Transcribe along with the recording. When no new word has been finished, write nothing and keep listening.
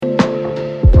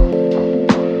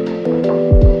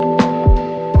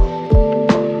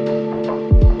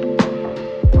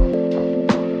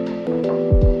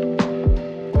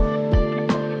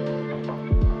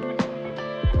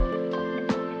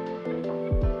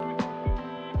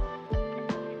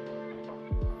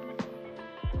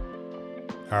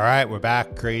All right, we're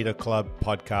back. Creator Club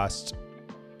podcast.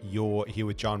 You're here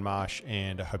with John Marsh,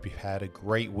 and I hope you've had a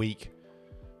great week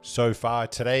so far.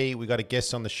 Today, we got a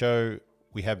guest on the show.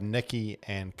 We have Nikki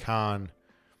and Khan,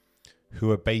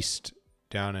 who are based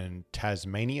down in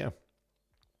Tasmania,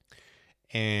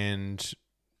 and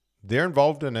they're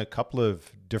involved in a couple of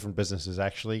different businesses,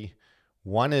 actually.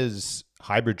 One is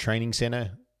Hybrid Training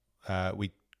Center.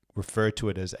 We refer to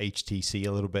it as HTC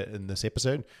a little bit in this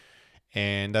episode.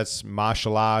 And that's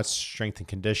martial arts, strength and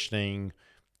conditioning,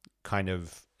 kind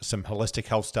of some holistic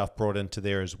health stuff brought into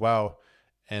there as well.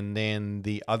 And then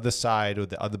the other side, or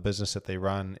the other business that they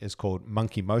run, is called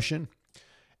Monkey Motion.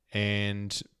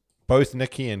 And both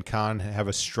Nikki and Khan have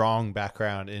a strong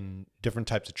background in different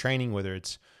types of training, whether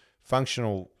it's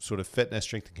functional sort of fitness,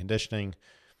 strength and conditioning,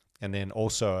 and then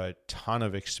also a ton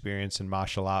of experience in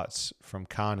martial arts from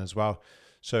Khan as well.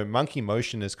 So Monkey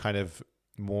Motion is kind of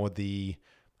more the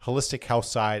holistic health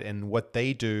side, and what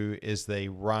they do is they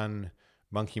run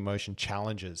Monkey Motion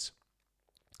challenges.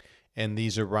 And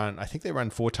these are run, I think they run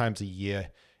 4 times a year.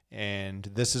 And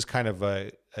this is kind of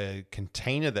a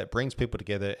container that brings people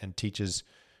together and teaches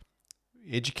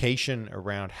education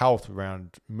around health,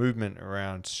 around movement,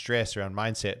 around stress, around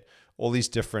mindset, all these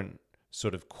different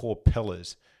sort of core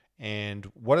pillars. And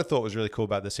what I thought was really cool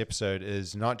about this episode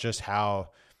is not just how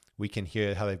we can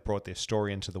hear how they've brought their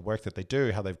story into the work that they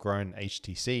do, how they've grown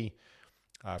HTC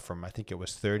from, I think it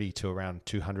was 30 to around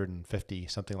 250,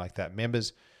 something like that,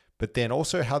 members, but then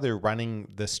also how they're running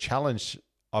this challenge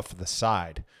off the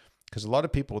side. Because a lot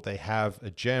of people, they have a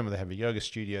gym, they have a yoga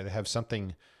studio, they have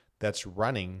something that's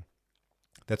running,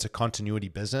 that's a continuity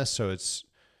business. So it's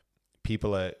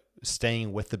people are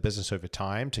staying with the business over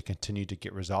time to continue to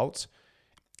get results.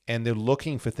 And they're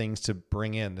looking for things to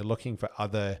bring in. They're looking for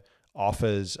other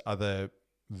offers, other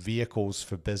vehicles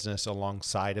for business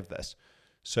alongside of this.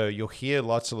 So you'll hear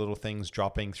lots of little things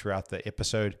dropping throughout the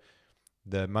episode.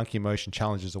 The Monkey Motion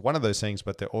challenges are one of those things,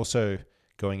 but they're also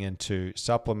going into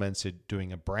supplements, and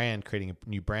doing a brand, creating a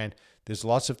new brand. There's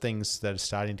lots of things that are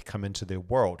starting to come into their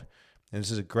world. And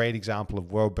this is a great example of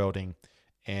world building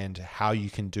and how you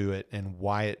can do it and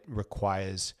why it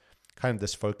requires kind of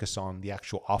this focus on the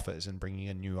actual offers and bringing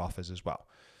in new offers as well.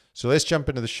 So let's jump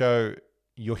into the show.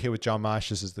 You're here with John Marsh.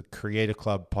 This is the Creator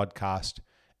Club podcast.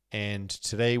 And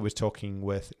today we're talking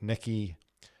with Nikki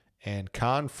and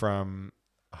Khan from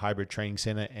Hybrid Training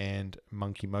Center and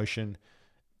Monkey Motion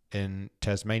in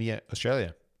Tasmania,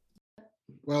 Australia.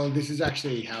 Well, this is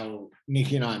actually how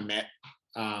Nikki and I met.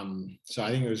 So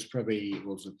I think it was probably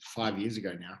 5 years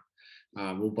ago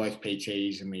now. We were both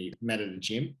PTs and we met at a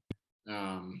gym.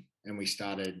 And we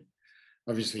started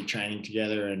obviously training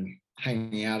together and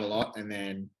hanging out a lot. And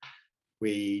then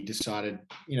we decided,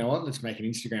 you know what, let's make an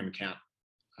Instagram account.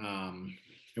 And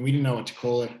we didn't know what to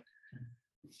call it.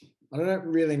 I don't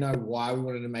really know why we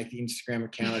wanted to make the Instagram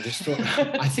account. I just thought,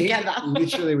 I think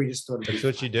literally we just thought it'd be That's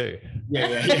what funny. you do.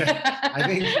 Yeah. I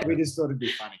think we just thought it'd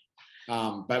be funny.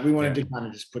 But we wanted to kind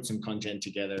of just put some content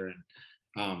together,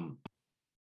 and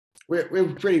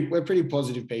we're pretty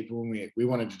positive people, and we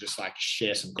wanted to just like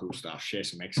share some cool stuff, share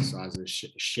some exercises,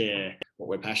 share what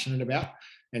we're passionate about.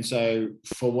 And so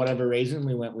for whatever reason,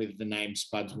 we went with the name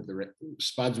Spuds with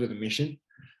a Mission.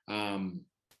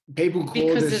 People call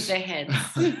because us, of their heads.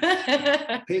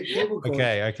 People call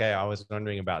Okay. I was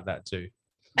wondering about that too.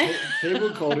 People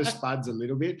called us Spuds a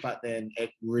little bit, but then it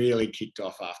really kicked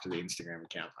off after the Instagram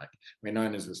account. Like, we're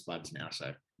known as the Spuds now.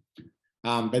 So,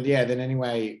 but yeah, then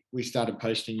anyway, we started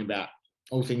posting about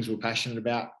all things we're passionate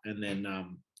about, and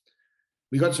then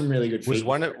we got some really good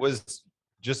feedback.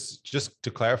 Just to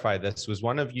clarify this, was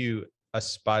one of you a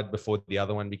Spud before the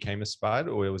other one became a Spud,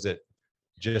 or was it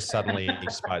just suddenly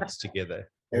Spuds together?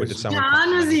 Or did someone?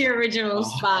 Khan was the original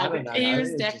I Spud. don't know. He I was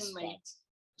think it's just definitely. Spuds.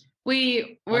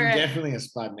 We I'm were. definitely a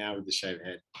Spud now with the shaved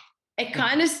head. It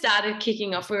kind of started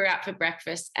kicking off. We were out for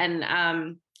breakfast, and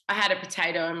I had a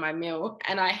potato in my meal,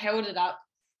 and I held it up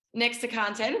next to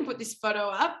Khan's head and put this photo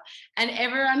up, and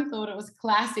everyone thought it was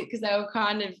classic because they were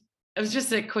kind of. It was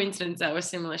just a coincidence that was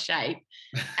similar shape,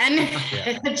 and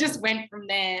it just went from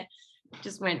there.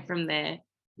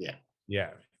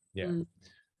 Yeah. Mm.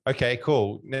 Okay,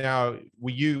 cool. Now,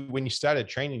 when you started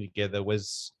training together,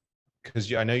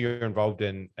 because I know you're involved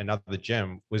in another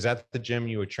gym, was that the gym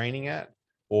you were training at,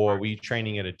 or were you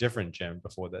training at a different gym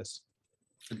before this?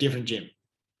 A different gym.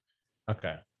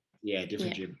 Okay. Yeah,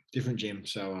 different gym.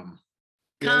 So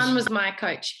Khan was my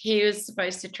coach. He was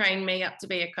supposed to train me up to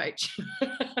be a coach.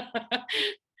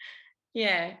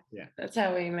 Yeah, that's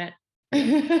how we met.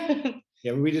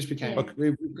 Yeah, we just became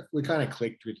we kind of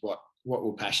clicked with what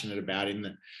we're passionate about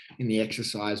in the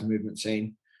exercise movement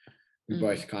scene. We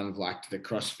both kind of liked the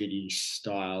CrossFit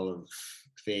style of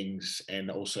things and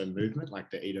also movement,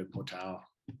 like the Ido Portal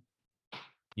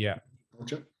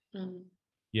culture.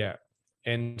 Yeah.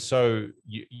 And so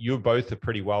you're both are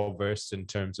pretty well versed in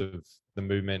terms of the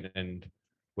movement, and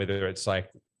whether it's like,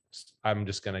 I'm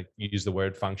just going to use the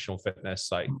word functional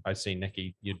fitness. Like I see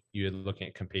Nikki, you're looking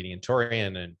at competing in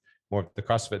Torian and more of the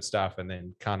CrossFit stuff, and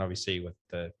then Khan obviously with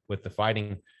the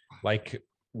fighting. Like,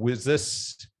 was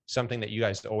this something that you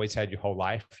guys always had your whole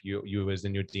life? You was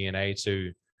in your DNA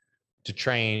to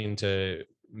train, to,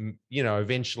 you know,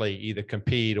 eventually either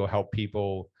compete or help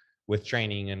people with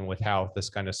training and with health, this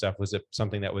kind of stuff? Was it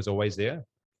something that was always there?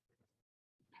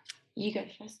 You go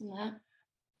first on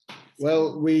that.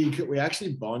 Well, we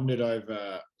actually bonded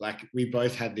over, like, we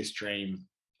both had this dream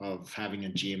of having a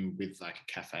gym with like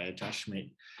a cafe attached.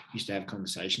 We used to have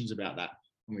conversations about that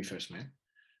when we first met.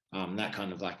 That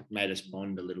kind of like made us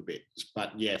bond a little bit.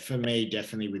 But yeah, for me,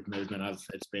 definitely with movement,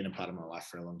 it's been a part of my life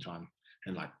for a long time.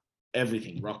 And like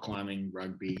everything, rock climbing,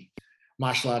 rugby,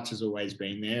 martial arts has always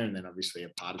been there. And then obviously a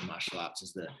part of martial arts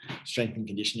is the strength and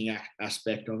conditioning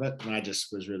aspect of it. And I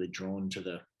just was really drawn to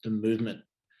the movement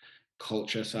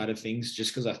culture side of things,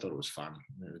 just because I thought it was fun,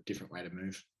 a different way to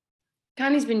move.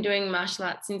 Kani's been doing martial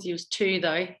arts since he was 2,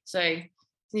 though. So since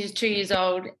he was 2 years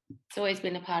old, it's always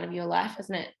been a part of your life,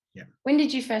 hasn't it? Yeah. When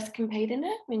did you first compete in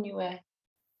it? When you were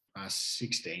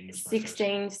 16.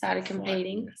 16, started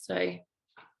competing. Yeah. So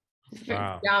it's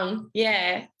very young.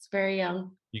 Yeah, it's very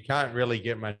young. You can't really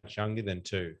get much younger than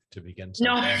 2 to begin.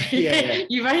 No, yeah.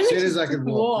 You've only as soon as I could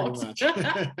walk, pretty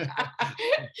much.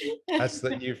 That's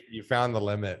you found the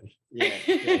limit.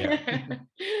 Yeah.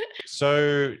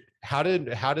 So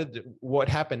what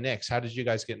happened next? How did you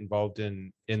guys get involved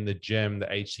in the gym, the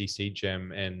HTC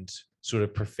gym, and sort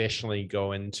of professionally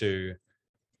go into,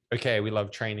 okay, we love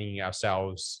training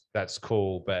ourselves, that's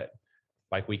cool, but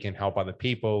like we can help other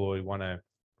people, or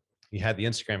you had the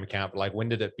Instagram account, but like when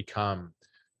did it become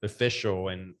official,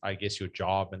 and I guess your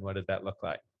job, and what did that look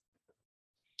like?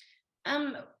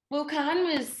 Well, Khan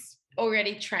was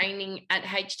already training at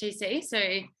HTC. So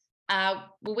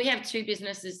we have 2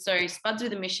 businesses. So Spuds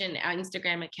with a Mission, our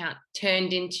Instagram account,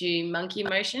 turned into Monkey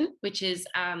Motion, which is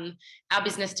our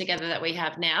business together that we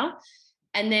have now.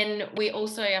 And then we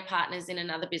also are partners in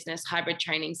another business, Hybrid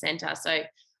Training Center. So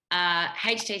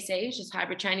HTC, which is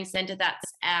Hybrid Training Center,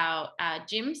 that's our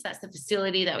gyms. That's the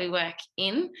facility that we work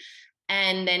in.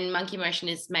 And then Monkey Motion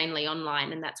is mainly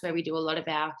online, and that's where we do a lot of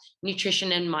our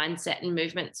nutrition and mindset and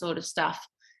movement sort of stuff.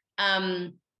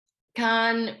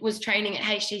 Khan was training at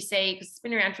HTC because it's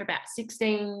been around for about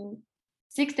 16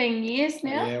 years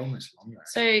now. Yeah, almost longer.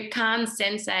 So Khan's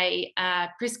sensei,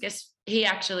 Priscus, he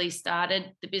actually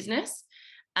started the business.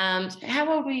 How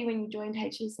old were you when you joined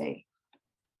HTC?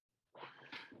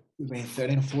 We've been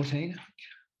 13 or 14.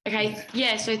 Okay,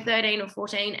 yeah, so 13 or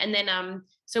 14. And then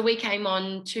so we came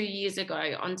on 2 years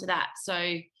ago onto that.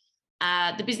 So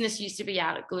the business used to be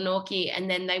out at Glenorchy, and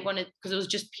then they wanted, because it was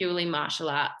just purely martial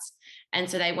arts, and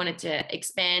so they wanted to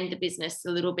expand the business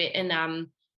a little bit and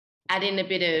add in a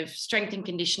bit of strength and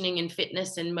conditioning and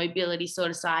fitness and mobility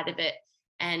sort of side of it,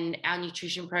 and our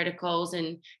nutrition protocols,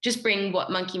 and just bring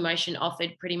what Monkey Motion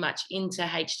offered pretty much into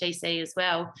HTC as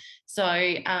well. So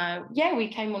yeah, we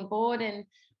came on board, and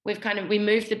we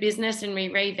moved the business and we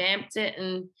revamped it,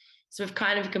 and so we've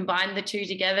kind of combined the 2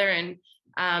 together, and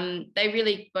they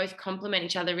really both complement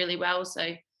each other really well.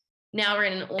 So now we're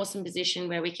in an awesome position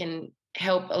where we can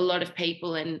help a lot of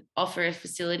people and offer a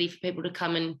facility for people to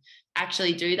come and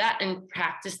actually do that and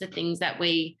practice the things that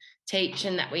we teach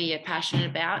and that we are passionate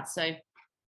about. So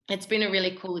it's been a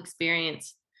really cool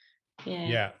experience.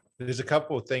 Yeah. There's a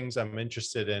couple of things I'm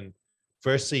interested in.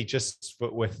 Firstly, just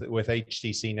with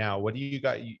HTC now, what do you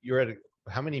got? You're at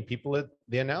how many people are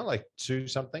there now? Like 2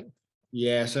 something?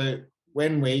 Yeah. So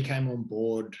when we came on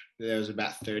board, there was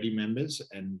about 30 members,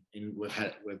 and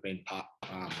we've been part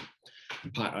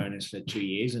owners for 2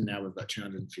 years, and now we've got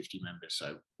 250 members.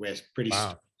 So we're pretty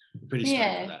stoked for that.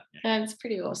 Yeah, that's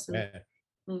pretty awesome. Yeah.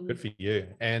 Good for you.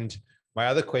 And my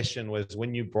other question was,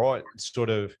 when you brought sort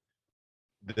of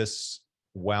this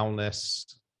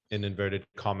wellness, in inverted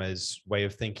commas, way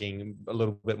of thinking, a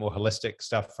little bit more holistic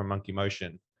stuff from Monkey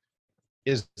Motion,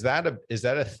 is that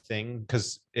a thing?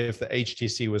 Because if the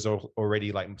HTC was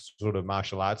already like sort of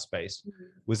martial arts based,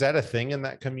 was that a thing in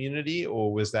that community,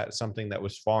 or was that something that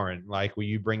was foreign? Like, were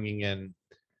you bringing in,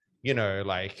 you know,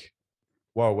 like,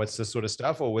 whoa, what's this sort of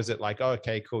stuff? Or was it like, oh,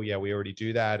 okay, cool, yeah, we already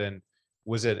do that? And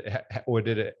was it, or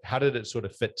how did it sort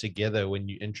of fit together when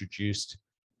you introduced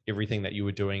everything that you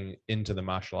were doing into the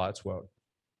martial arts world?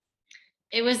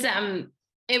 It was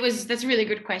that's a really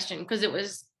good question, because it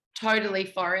was totally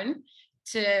foreign.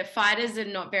 to fighters are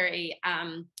not very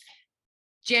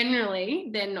generally,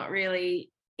 they're not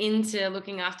really into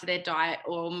looking after their diet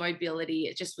or mobility.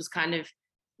 It just was kind of,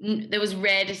 there was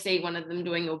rare to see one of them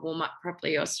doing a warm up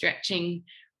properly or stretching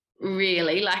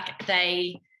really. Like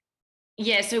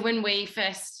so when we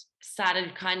first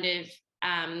started kind of,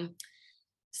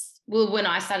 when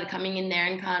I started coming in there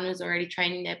and Khan was already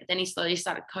training there, but then he slowly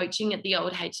started coaching at the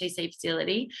old HTC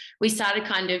facility, we started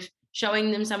kind of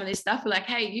showing them some of this stuff. We're like,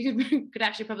 hey, you could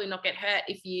actually probably not get hurt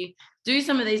if you do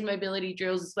some of these mobility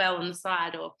drills as well on the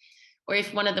side, or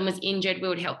if one of them was injured, we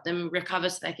would help them recover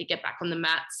so they could get back on the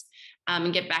mats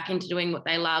and get back into doing what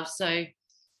they love. So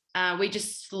we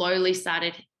just slowly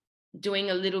started doing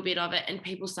a little bit of it, and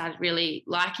people started really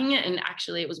liking it, and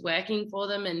actually it was working for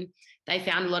them, and they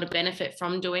found a lot of benefit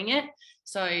from doing it.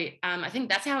 So I think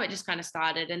that's how it just kind of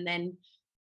started. And then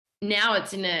now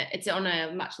it's on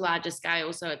a much larger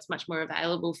scale, so it's much more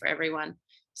available for everyone.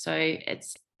 So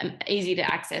it's easy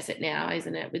to access it now,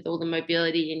 isn't it, with all the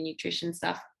mobility and nutrition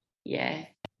stuff? Yeah,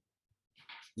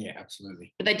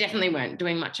 absolutely. but they definitely weren't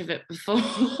doing much of it before.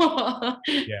 Not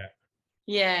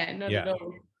at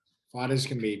all. Fighters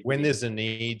can be, when there's a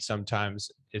need,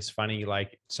 sometimes it's funny,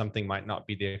 like something might not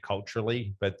be there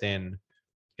culturally, but then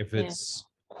if it's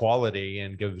quality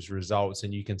and gives results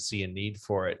and you can see a need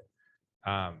for it,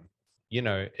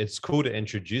 it's cool to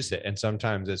introduce it. And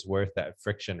sometimes it's worth that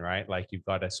friction, right? Like you've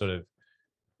got to sort of,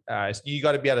 you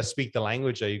got to be able to speak the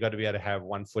language, or you got to be able to have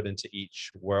one foot into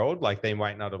each world. Like they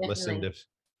might not have listened if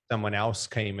someone else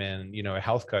came in, a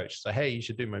health coach, say, hey, you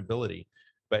should do mobility.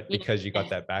 But because you got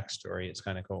that backstory, it's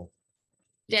kind of cool.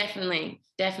 Definitely.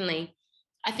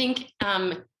 I think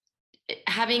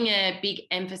having a big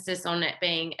emphasis on it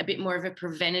being a bit more of a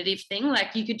preventative thing,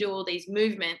 like you could do all these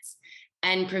movements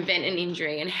and prevent an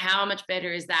injury, and how much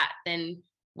better is that than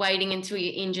waiting until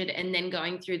you're injured and then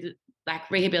going through the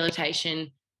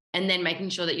rehabilitation and then making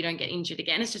sure that you don't get injured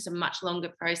again. It's just a much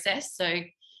longer process. So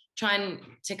trying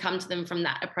to come to them from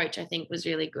that approach, I think, was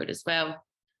really good as well.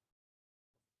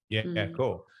 Yeah,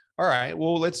 cool. All right,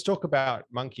 well, let's talk about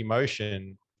Monkey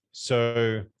Motion.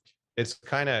 So it's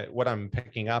kind of what I'm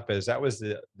picking up is that was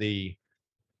the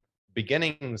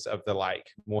beginnings of the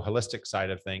more holistic side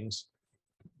of things.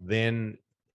 Then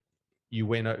you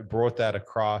brought that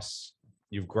across,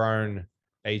 you've grown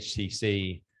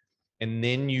HTC, and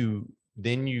then you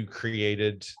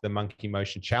created the Monkey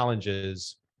Motion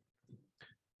challenges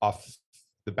off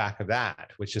the back of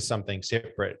that, which is something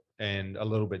separate and a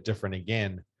little bit different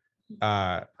again.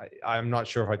 I'm not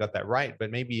sure if I got that right,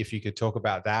 but maybe if you could talk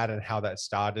about that and how that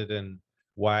started and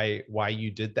why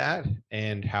you did that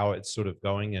and how it's sort of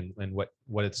going and what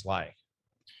it's like.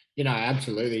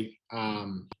 Absolutely.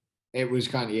 It was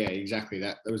kind of, exactly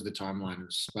that. That was the timeline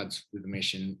of Spuds with the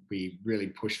Mission. We really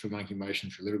pushed for Monkey Motion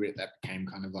for a little bit. That became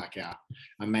kind of like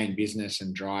our main business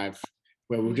and drive,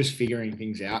 where we were just figuring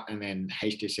things out. And then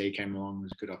HTC came along, it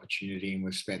was a good opportunity. And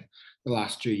we've spent the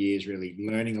last 2 years really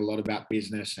learning a lot about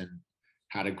business and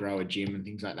how to grow a gym and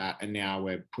things like that. And now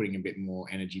we're putting a bit more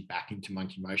energy back into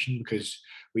Monkey Motion because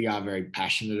we are very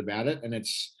passionate about it. And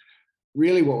it's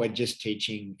really what we're just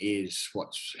teaching is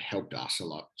what's helped us a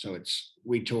lot. So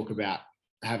we talk about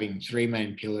having 3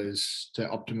 main pillars to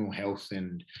optimal health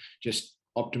and just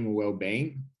optimal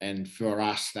well-being. And for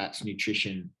us, that's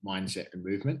nutrition, mindset, and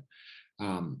movement.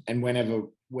 And whenever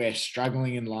we're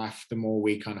struggling in life, the more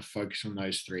we kind of focus on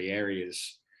those 3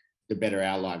 areas, the better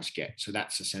our lives get. So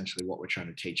that's essentially what we're trying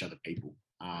to teach other people.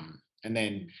 And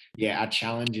then, our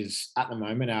challenge is at the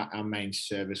moment, our main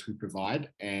service we provide.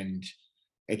 And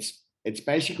it's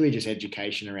basically just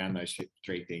education around those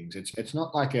 3 things. It's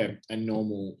not like a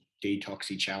normal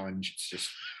detoxy challenge. It's just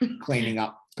cleaning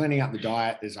up the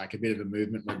diet. There's like a bit of a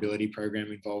movement mobility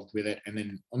program involved with it. And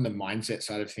then on the mindset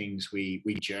side of things, we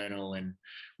journal and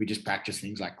we just practice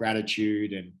things like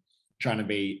gratitude and trying to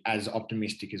be as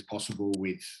optimistic as possible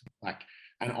with like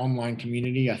an online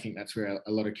community. I think that's where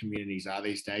a lot of communities are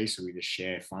these days. So we just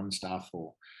share fun stuff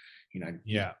or,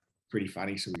 pretty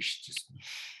funny. So we should just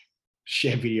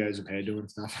share videos of her doing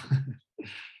stuff.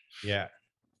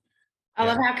 I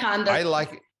love how Khan does. I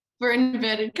like it. For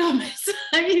inverted commas.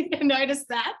 Have you noticed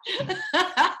that?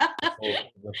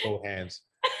 The full hands.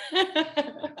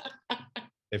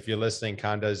 If you're listening,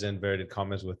 Khan does inverted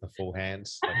commas with the full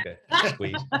hands, like a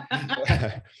squeeze.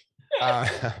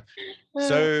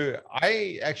 So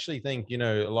I actually think,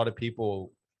 a lot of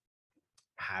people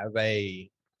have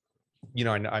I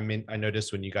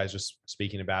noticed when you guys were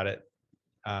speaking about it,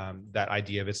 that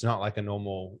idea of it's not like a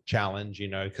normal challenge,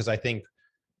 because I think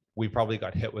we probably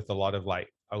got hit with a lot of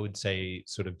I would say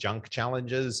sort of junk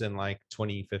challenges in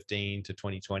 2015 to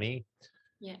 2020.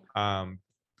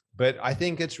 But I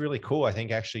think it's really cool. I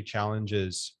think actually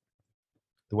challenges,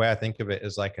 the way I think of it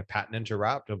is like a pattern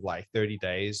interrupt of like 30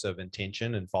 days of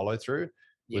intention and follow through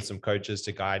with some coaches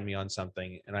to guide me on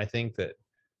something. And I think that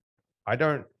I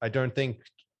don't think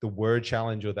the word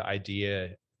challenge or the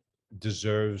idea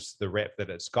deserves the rep that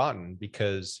it's gotten,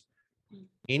 because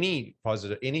any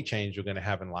change you're going to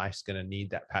have in life is going to need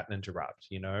that pattern interrupt,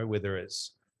 whether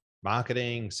it's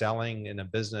marketing, selling in a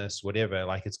business, whatever,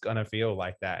 like it's going to feel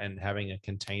like that. And having a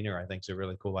container, I think, is a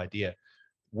really cool idea.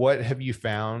 What have you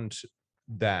found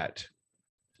that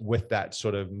with that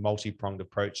sort of multi-pronged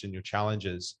approach in your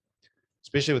challenges,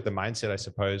 especially with the mindset, I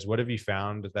suppose, what have you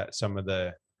found that some of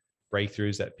the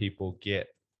breakthroughs that people get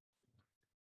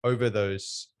over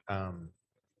those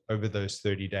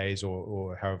 30 days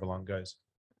or however long goes?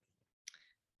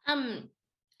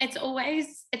 It's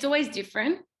always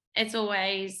different. It's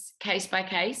always case by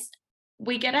case.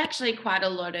 We get actually quite a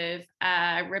lot of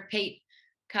repeat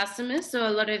customers. So a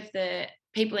lot of the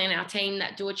people in our team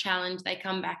that do a challenge, they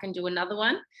come back and do another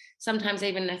one, sometimes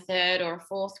even a third or a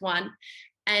fourth one.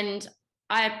 And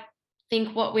I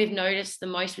think what we've noticed the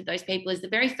most with those people is the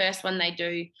very first one they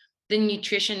do, the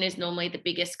nutrition is normally the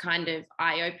biggest kind of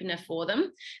eye opener for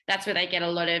them. That's where they get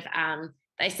a lot of,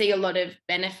 they see a lot of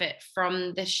benefit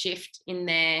from the shift in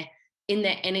their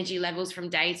energy levels from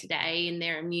day to day, in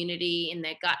their immunity, in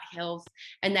their gut health,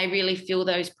 and they really feel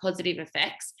those positive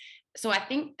effects. So I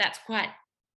think that's quite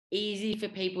easy for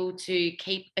people to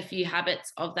keep a few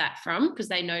habits of that from, because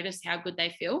they notice how good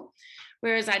they feel.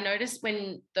 Whereas I noticed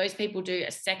when those people do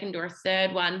a second or a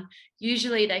third one,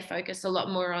 usually they focus a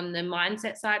lot more on the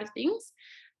mindset side of things.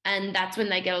 And that's when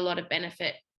they get a lot of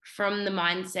benefit from the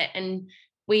mindset. And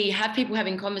we have people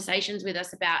having conversations with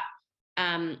us about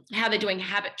how they're doing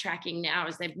habit tracking now,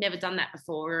 as they've never done that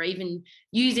before, or even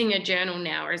using a journal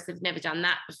now, as they've never done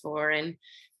that before. And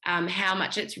how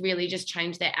much it's really just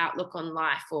changed their outlook on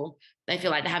life, or they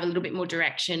feel like they have a little bit more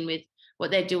direction with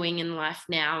what they're doing in life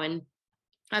now. And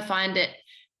I find it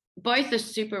both are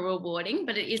super rewarding,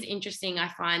 but it is interesting. I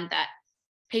find that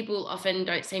people often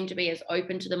don't seem to be as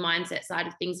open to the mindset side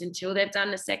of things until they've done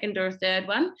a second or a third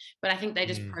one. But I think they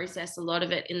just process a lot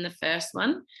of it in the first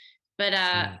one. But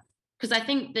because I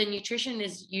think the nutrition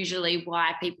is usually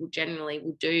why people generally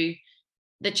will do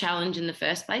the challenge in the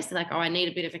first place. They're like, oh, I need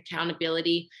a bit of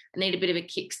accountability. I need a bit of a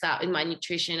kickstart with my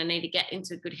nutrition. I need to get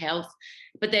into good health.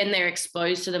 But then they're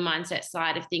exposed to the mindset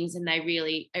side of things, and they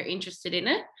really are interested in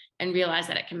it and realize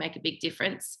that it can make a big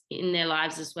difference in their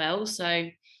lives as well. So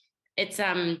it's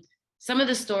some of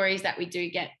the stories that we do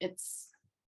get, it's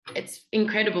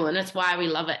incredible, and it's why we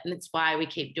love it, and it's why we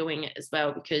keep doing it as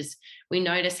well, because we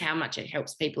notice how much it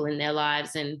helps people in their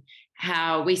lives, and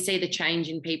how we see the change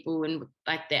in people, and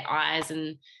like their eyes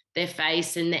and their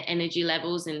face and their energy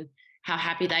levels, and how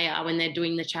happy they are when they're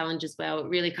doing the challenge as well. It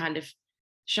really kind of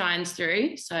shines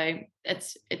through. So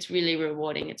it's really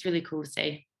rewarding. It's really cool to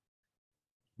see.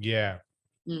 Yeah.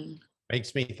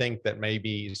 Makes me think that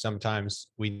maybe sometimes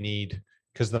we need,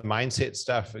 because the mindset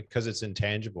stuff, because it's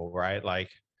intangible, right?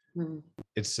 Like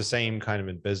it's the same kind of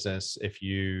in business. If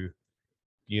you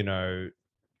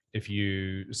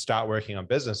start working on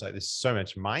business, like there's so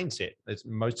much mindset.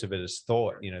 Most of it is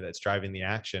thought, that's driving the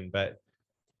action. But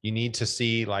you need to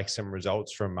see like some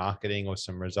results from marketing or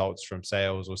some results from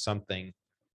sales or something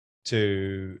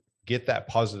to get that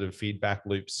positive feedback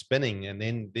loop spinning. And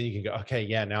then you can go, okay,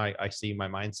 yeah, now I see my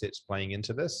mindset's playing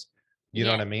into this. You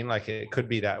know what I mean? Like it could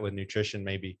be that with nutrition,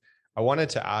 maybe. I wanted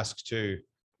to ask too,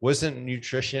 wasn't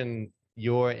nutrition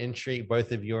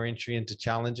both of your entry into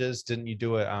challenges? Didn't you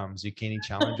do a zucchini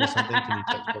challenge or something? Can you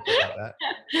talk about that?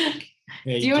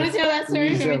 Yeah, do you want to tell that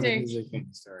story?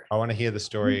 I want to hear the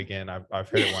story again. I've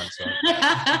heard it once. So.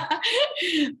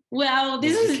 Well,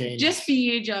 this is just for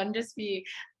you, John, just for you.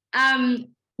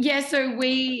 Yeah, so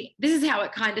this is how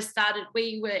it kind of started.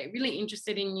 We were really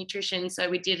interested in nutrition, so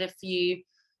we did a few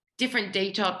different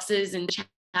detoxes and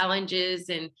challenges.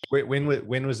 And when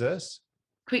was this?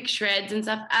 Quick shreds and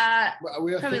stuff.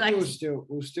 We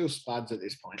were still spuds at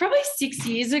this point. Probably 6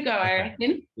 years ago, I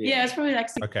reckon. Yeah, it's probably like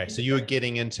 6 Okay, so you were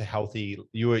getting into healthy.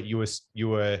 You were.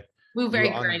 We were very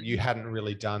green. You hadn't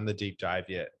really done the deep dive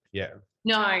yet. Yeah.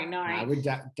 No. We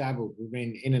dabbled. We've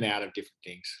been in and out of different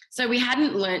things. So we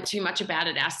hadn't learned too much about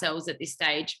it ourselves at this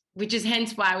stage, which is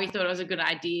hence why we thought it was a good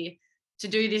idea to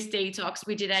do this detox.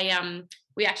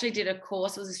 We actually did a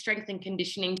course. It was a strength and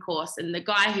conditioning course, and the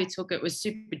guy who took it was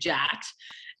super jacked,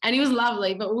 and he was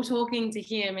lovely. But we were talking to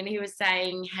him, and he was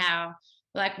saying how,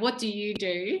 like, what do you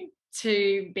do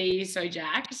to be so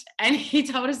jacked? And he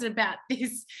told us about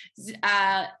this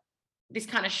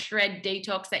kind of shred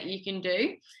detox that you can do.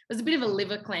 It was a bit of a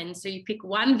liver cleanse. So you pick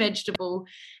one vegetable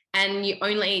and you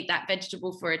only eat that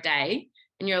vegetable for a day,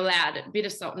 and you're allowed a bit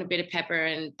of salt and a bit of pepper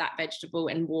and that vegetable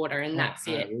and water, and that's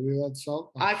it. Were we allowed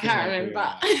salt? I feel can't like we were remember.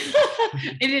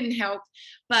 allowed. It didn't help.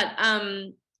 But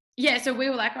yeah, so we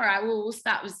were like, all right, well, we'll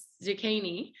start with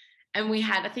zucchini. And we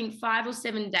had, I think, 5 or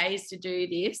 7 days to do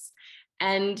this.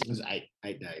 And It was 8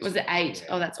 days. was it 8?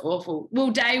 Yeah. Oh, that's awful.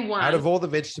 Well, day one. Out of all the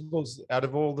vegetables, out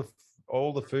of all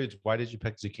the foods, why did you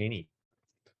pick zucchini?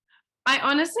 I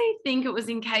honestly think it was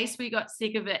in case we got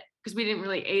sick of it because we didn't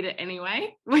really eat it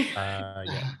anyway.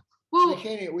 Yeah. Well,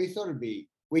 Zucchini, we thought it'd be.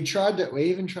 We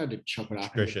even tried to chop it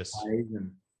up. Nutritious.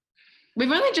 And we've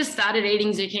only just started eating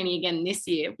zucchini again this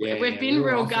year. We've been we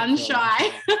were real off it gun for a long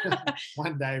shy. time.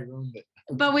 One day ruined it.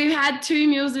 But we've had 2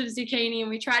 meals of zucchini and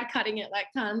we tried cutting it, like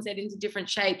Khan said, into different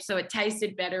shapes so it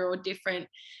tasted better or different.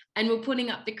 And we're putting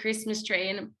up the Christmas tree,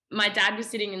 and my dad was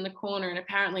sitting in the corner, and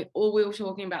apparently all we were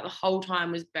talking about the whole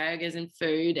time was burgers and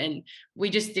food, and we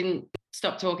just didn't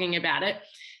stop talking about it.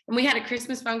 And we had a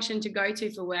Christmas function to go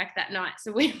to for work that night.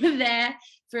 So we were there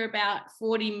for about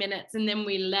 40 minutes and then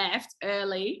we left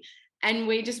early. And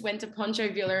we just went to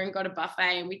Poncho Villa and got a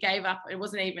buffet, and we gave up. It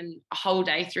wasn't even a whole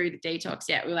day through the detox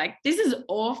yet. We were like, this is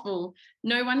awful.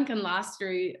 No one can last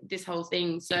through this whole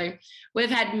thing. So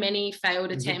we've had many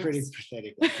failed attempts.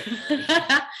 Pretty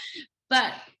pathetic.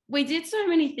 But we did so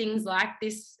many things like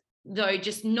this, though,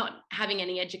 just not having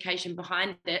any education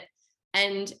behind it.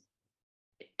 And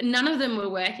none of them were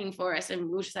working for us. And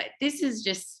we were just like, this is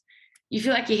just, you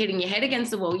feel like you're hitting your head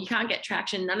against the wall. You can't get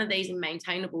traction. None of these are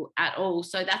maintainable at all.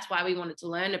 So that's why we wanted to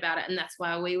learn about it. And that's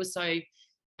why we were so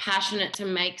passionate to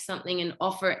make something and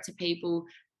offer it to people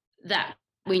that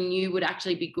we knew would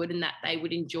actually be good and that they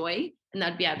would enjoy and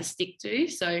they'd be able to stick to.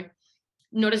 So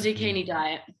not a zucchini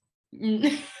diet.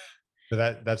 So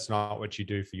that's not what you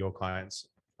do for your clients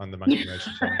on the Monkey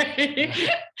Motion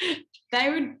Challenge.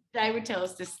 They would tell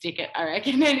us to stick it, I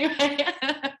reckon, anyway.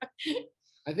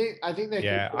 I think they.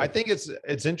 Yeah, I think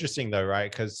it's interesting though,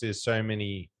 right? Because there's so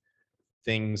many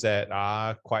things that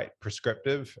are quite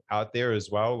prescriptive out there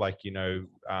as well, like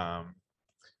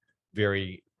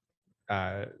very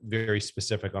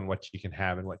specific on what you can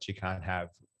have and what you can't have,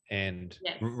 and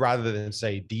rather than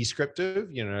say descriptive,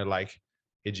 like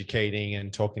educating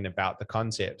and talking about the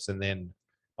concepts and then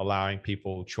allowing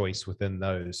people choice within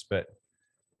those. But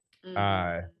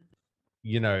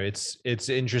it's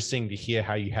interesting to hear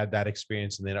how you had that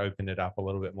experience and then opened it up a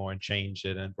little bit more and changed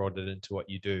it and brought it into what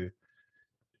you do.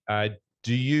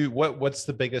 What's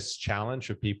the biggest challenge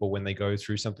for people when they go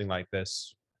through something like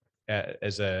this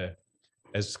as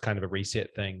kind of a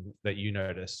reset thing that you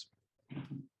notice?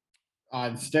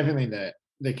 It's definitely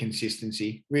the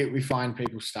consistency. We find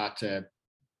people start to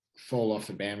fall off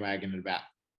the bandwagon in about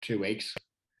 2 weeks.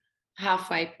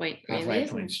 Halfway point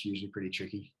is usually pretty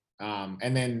tricky.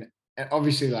 And then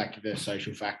obviously like the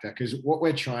social factor, because what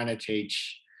we're trying to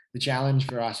teach, the challenge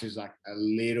for us is like a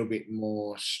little bit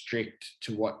more strict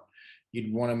to what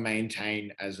you'd want to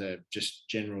maintain as a just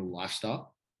general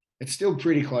lifestyle. It's still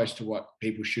pretty close to what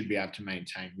people should be able to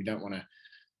maintain. We don't want to,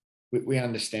 we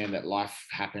understand that life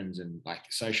happens and like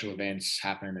social events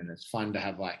happen, and it's fun to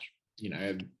have like,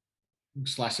 a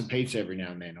slice of pizza every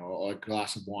now and then or a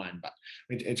glass of wine, but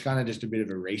it's kind of just a bit of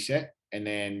a reset. And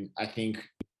then I think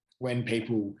when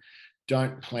people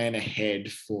don't plan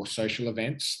ahead for social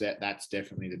events, that's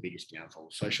definitely the biggest downfall.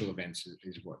 Social events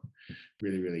is what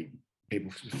really, really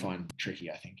people find tricky,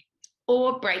 I think.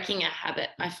 Or breaking a habit,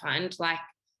 I find like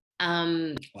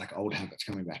old habits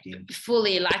coming back in.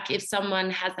 Fully, like if someone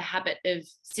has the habit of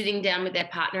sitting down with their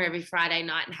partner every Friday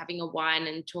night and having a wine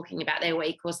and talking about their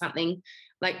week or something,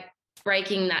 like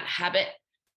breaking that habit,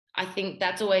 I think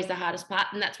that's always the hardest part.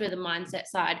 And that's where the mindset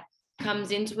side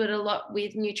comes into it a lot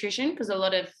with nutrition, because a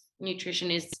lot of nutrition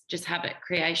is just habit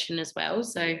creation as well.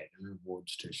 So the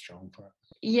reward's too strong for it.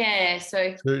 Yeah.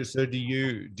 So do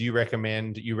you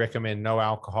recommend no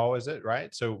alcohol, is it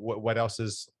right? So what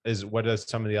else what are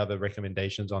some of the other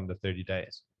recommendations on the 30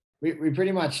 days? We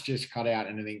pretty much just cut out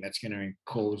anything that's going to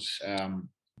cause an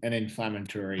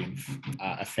inflammatory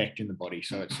effect in the body.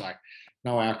 So it's like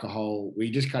no alcohol. We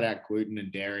just cut out gluten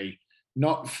and dairy,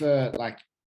 not for like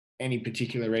any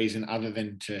particular reason other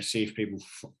than to see if people,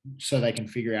 so they can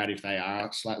figure out if they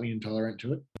are slightly intolerant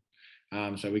to it.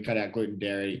 So we cut out gluten,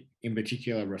 dairy, in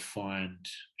particular refined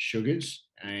sugars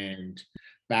and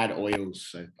bad oils.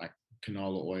 So like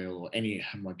canola oil or any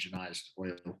homogenized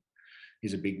oil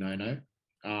is a big no-no.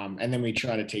 And then we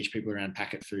try to teach people around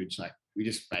packet foods. Like we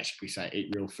just basically say,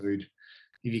 eat real food.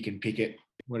 If you can pick it,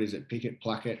 pick it,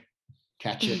 pluck it,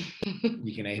 catch it,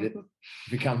 you can eat it.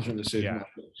 If it comes from the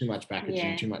supermarket, too much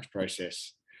packaging, too much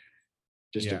process,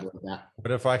 just avoid that.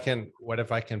 What if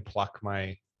I can pluck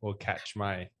or catch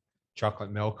my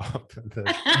chocolate milk off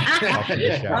the shelf.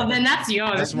 Oh, then that's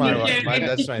yours. That's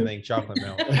that's my thing, chocolate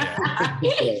milk. Yeah.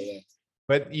 Yeah.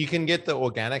 But you can get the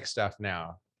organic stuff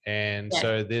now. And Yeah.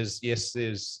 so there's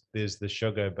the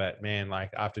sugar, but man,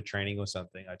 like after training or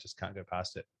something, I just can't go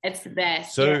past it. It's the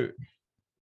best. So yeah.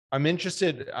 I'm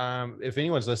interested, if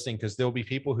anyone's listening, because there'll be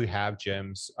people who have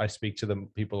gyms. I speak to them,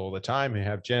 people all the time who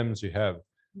have gyms, who have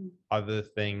other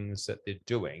things that they're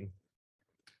doing,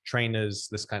 trainers,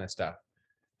 this kind of stuff.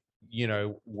 You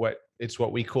know, what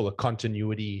we call a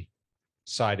continuity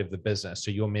side of the business.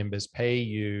 So your members pay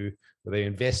you, or they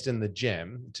invest in the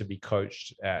gym to be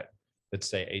coached at, let's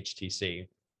say, HTC.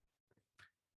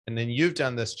 And then you've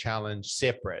done this challenge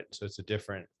separate. So it's a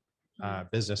different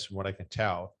business from what I can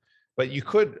tell. But you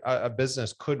could, a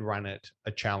business could run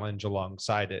a challenge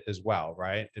alongside it as well,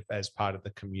 right? As part of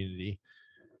the community.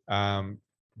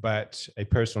 But a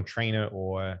personal trainer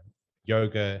or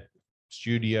yoga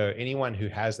studio, anyone who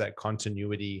has that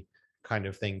continuity kind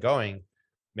of thing going,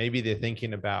 maybe they're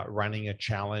thinking about running a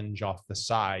challenge off the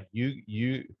side.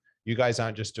 You guys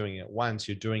aren't just doing it once,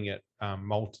 you're doing it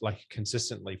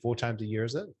consistently 4 times a year,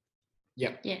 is it?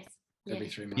 Yep. Yes. Every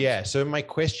 3 months. Yeah. So my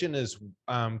question is,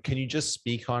 can you just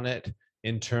speak on it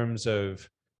in terms of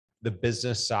the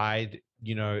business side?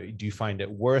 You know, do you find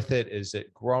it worth it? Is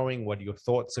it growing? What are your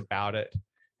thoughts about it?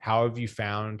 How have you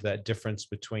found that difference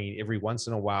between every once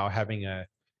in a while having a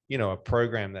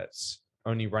program that's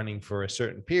only running for a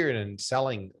certain period and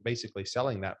basically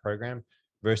selling that program,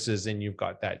 versus then you've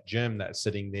got that gym that's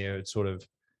sitting there sort of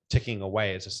ticking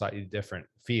away? It's a slightly different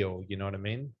feel. You know what I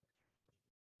mean?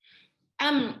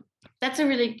 I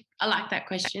like that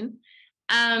question.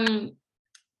 I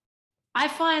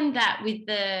find that with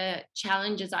the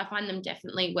challenges, I find them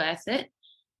definitely worth it.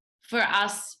 For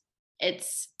us,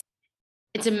 it's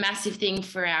a massive thing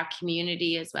for our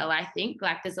community as well. I think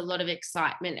like there's a lot of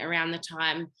excitement around the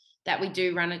time that we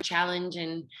do run a challenge,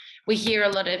 and we hear a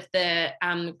lot of the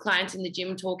clients in the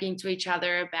gym talking to each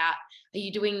other about, are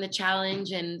you doing the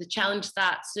challenge? And the challenge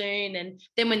starts soon. And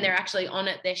then when they're actually on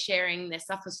it, they're sharing their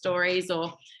suffer stories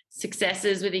or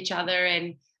successes with each other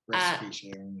and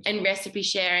recipe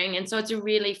sharing. And so it's a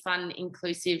really fun,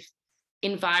 inclusive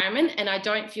environment. And I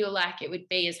don't feel like it would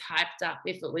be as hyped up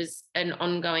if it was an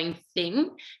ongoing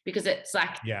thing, because it's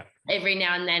like every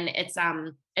now and then it's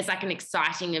like an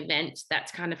exciting event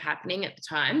that's kind of happening at the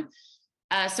time.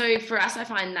 So for us, I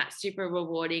find that super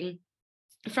rewarding.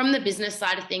 From the business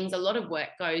side of things, a lot of work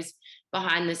goes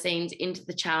behind the scenes into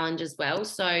the challenge as well.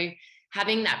 So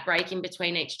having that break in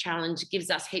between each challenge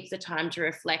gives us heaps of time to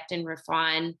reflect and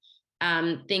refine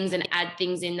things and add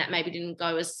things in that maybe didn't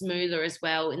go as smooth or as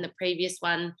well in the previous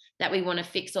one that we want to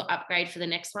fix or upgrade for the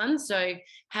next one. So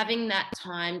having that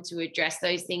time to address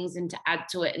those things and to add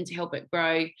to it and to help it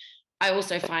grow, I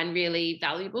also find really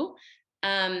valuable.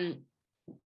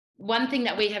 One thing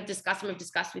that we have discussed, and we've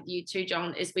discussed with you too,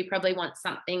 John, is we probably want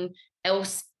something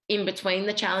else in between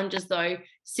the challenges, though,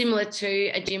 similar to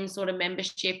a gym sort of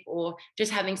membership, or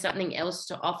just having something else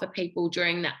to offer people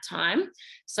during that time,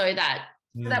 so that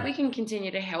we can continue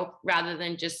to help rather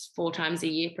than just 4 times a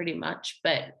year pretty much.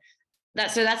 But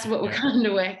that's what we're kind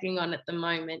of working on at the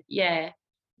moment. Yeah,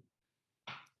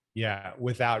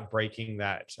 without breaking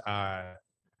that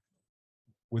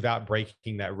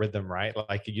rhythm, right?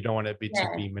 Like you don't want it to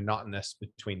be monotonous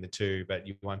between the two, but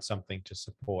you want something to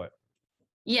support.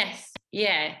 Yes,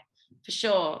 yeah, for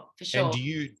sure. And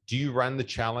do you run the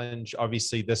challenge?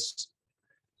 Obviously,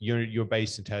 you're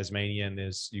based in Tasmania, and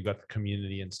you've got the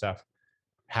community and stuff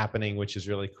happening, which is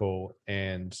really cool,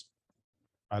 and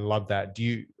I love that.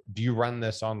 Do you run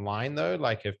this online though?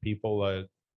 Like if people are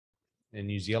in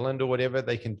New Zealand or whatever,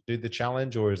 they can do the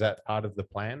challenge, or is that part of the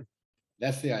plan?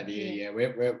 That's the idea. Yeah,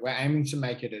 we're aiming to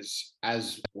make it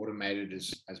as automated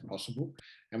as possible,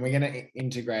 and we're going to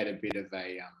integrate a bit of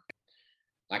a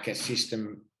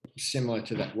system similar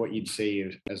to that what you'd see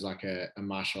as like a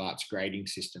martial arts grading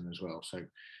system as well. So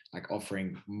like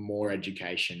offering more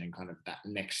education and kind of that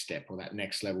next step or that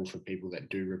next level for people that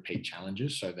do repeat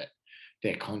challenges, so that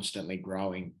they're constantly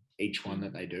growing each one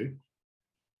that they do.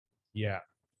 Yeah,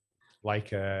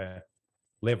 like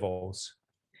levels.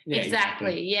 Yeah,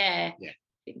 exactly. Yeah,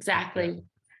 exactly.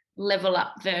 Level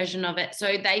up version of it.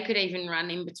 So they could even run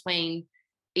in between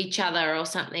each other or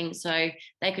something. So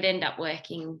they could end up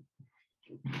working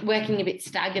a bit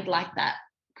staggered like that,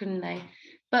 couldn't they?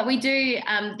 But we do,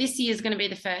 this year is going to be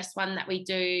the first one that we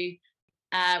do,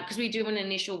 because we do an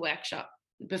initial workshop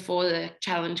before the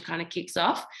challenge kind of kicks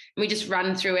off. And we just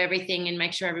run through everything and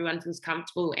make sure everyone feels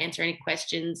comfortable, answer any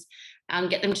questions,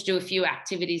 get them to do a few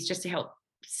activities just to help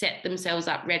set themselves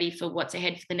up ready for what's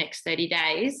ahead for the next 30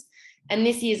 days. And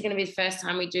this year is going to be the first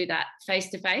time we do that face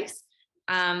to face.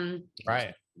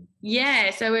 Right.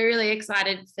 Yeah, so we're really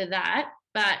excited for that.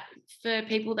 But for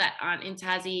people that aren't in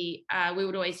Tassie, we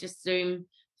would always just Zoom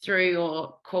through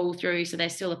or call through, so they're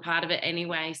still a part of it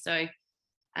anyway. So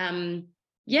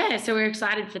yeah, so we're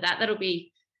excited for that. That'll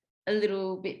be a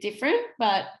little bit different,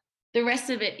 but the rest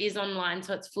of it is online,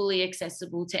 so it's fully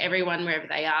accessible to everyone wherever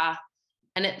they are.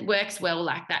 And it works well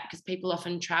like that because people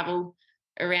often travel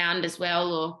around as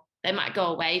well, or they might go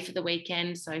away for the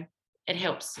weekend, so it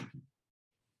helps.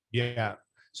 Yeah.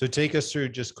 So take us through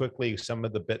just quickly some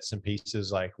of the bits and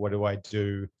pieces, like what do I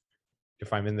do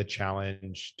if I'm in the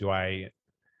challenge? Do I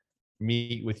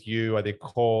meet with you? Are there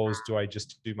calls? Do I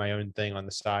just do my own thing on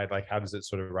the side? Like, how does it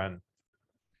sort of run?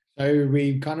 So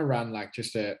we kind of run like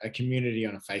just a community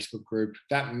on a Facebook group.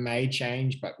 That may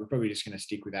change, but we're probably just going to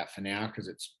stick with that for now because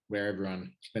it's where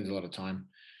everyone spends a lot of time.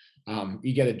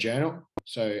 You get a journal.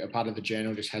 So a part of the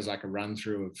journal just has like a run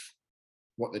through of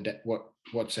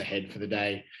what's ahead for the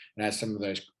day. It has some of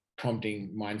those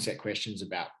prompting mindset questions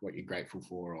about what you're grateful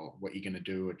for or what you're going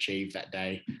to do or achieve that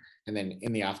day. And then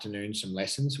in the afternoon, some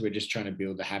lessons. We're just trying to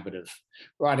build the habit of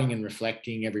writing and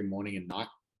reflecting every morning and night.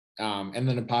 And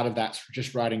then a part of that's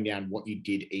just writing down what you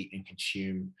did eat and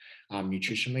consume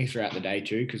nutritionally throughout the day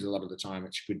too, because a lot of the time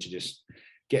it's good to just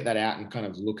get that out and kind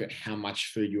of look at how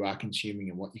much food you are consuming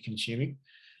and what you're consuming.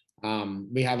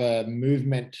 We have a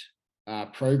movement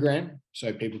program,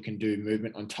 so people can do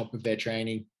movement on top of their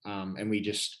training. And we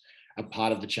just, a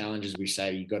part of the challenge is we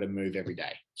say you got to move every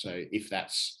day. So if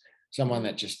that's someone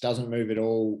that just doesn't move at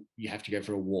all, you have to go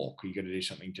for a walk, or you got to do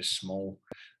something just small.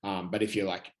 But if you're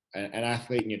like an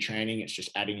athlete and you're training, it's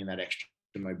just adding in that extra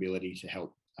mobility to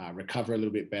help recover a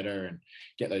little bit better and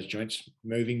get those joints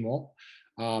moving more.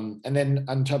 And then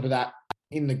on top of that,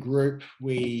 in the group,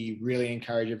 we really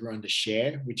encourage everyone to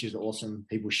share, which is awesome.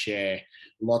 People share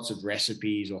lots of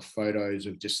recipes or photos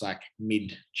of just like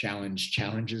mid-challenge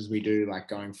challenges we do, like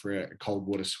going for a cold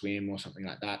water swim or something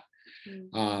like that.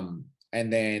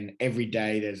 And then every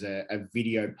day there's a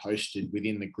video posted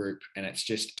within the group, and it's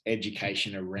just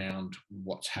education around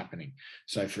what's happening.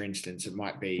 So for instance, it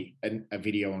might be a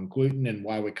video on gluten and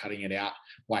why we're cutting it out,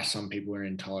 why some people are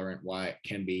intolerant, why it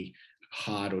can be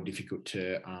hard or difficult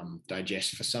to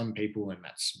digest for some people, and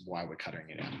that's why we're cutting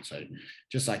it out. So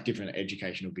just like different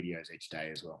educational videos each day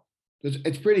as well.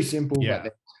 It's pretty simple,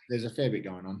 but there's a fair bit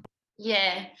going on.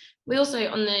 Yeah, we also,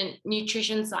 on the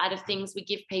nutrition side of things, we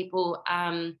give people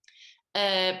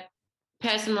a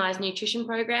personalized nutrition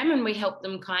program, and we help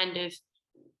them kind of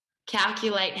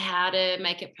calculate how to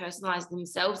make it personalized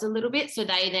themselves a little bit, so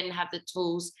they then have the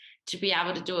tools to be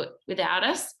able to do it without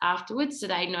us afterwards, so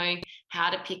they know how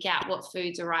to pick out what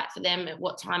foods are right for them at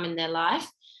what time in their life.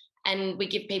 And we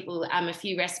give people a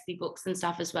few recipe books and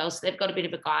stuff as well, so they've got a bit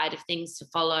of a guide of things to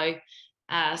follow.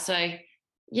 So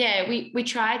yeah, we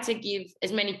try to give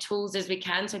as many tools as we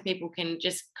can so people can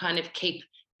just kind of keep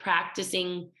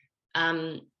practicing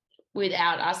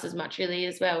without us as much, really,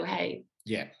 as well. Hey,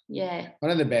 yeah,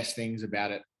 one of the best things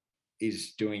about it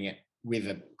is doing it with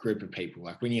a group of people.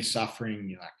 Like when you're suffering,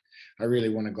 you're like, I really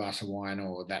want a glass of wine,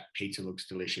 or that pizza looks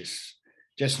delicious.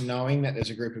 Just knowing that there's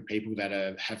a group of people that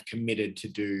have committed to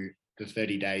do the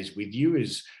 30 days with you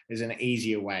is an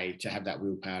easier way to have that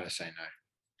willpower to say no.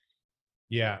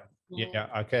 Yeah.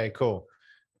 Okay, cool.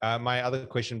 My other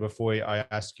question before I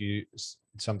ask you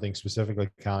something specifically,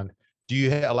 Khan, do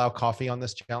you allow coffee on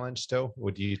this challenge still,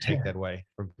 or do you take that away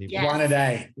from people? Yes.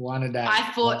 One a day.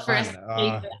 I fought for us.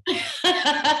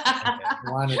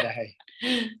 One a day.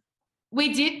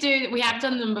 We have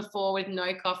done them before with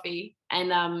no coffee, and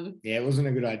yeah, it wasn't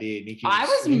a good idea, Nikki. I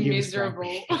was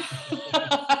miserable.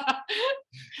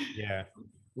 Yeah,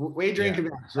 we drink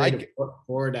about 3 to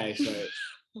 4 a day, so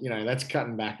that's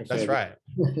cutting back a fair bit. Right.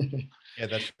 Yeah,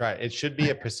 that's right. It should be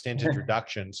a percentage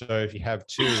reduction. So if you have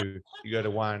 2, you go to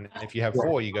 1. And if you have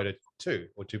 4, you go to 2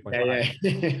 or 2.5.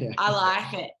 Yeah. I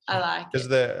like it. Because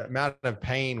the amount of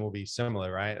pain will be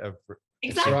similar, right?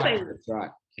 Exactly. That's right.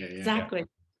 Yeah. Exactly.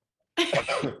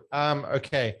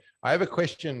 Okay. I have a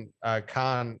question,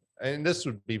 Khan, and this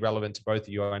would be relevant to both of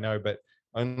you, I know, but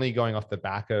only going off the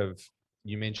back of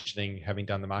you mentioning having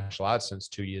done the martial arts since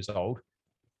 2 years old,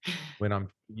 when I'm,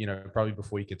 probably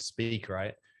before you could speak,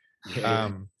 right?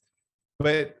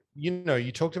 But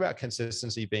you talked about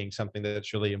consistency being something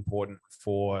that's really important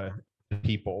for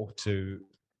people to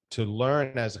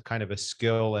learn as a kind of a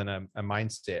skill and a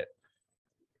mindset.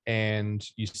 And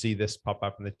you see this pop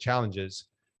up in the challenges.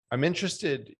 I'm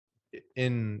interested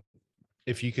in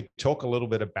if you could talk a little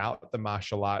bit about the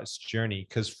martial arts journey,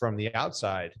 because from the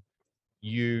outside,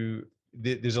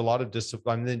 there's a lot of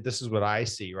discipline. This is what I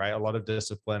see, right? A lot of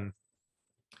discipline,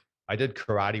 I did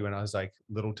karate when I was like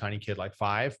little tiny kid, like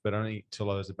 5, but only till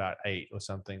I was about 8 or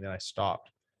something. Then I stopped.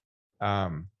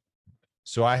 Um,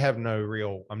 so I have no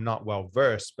real, I'm not well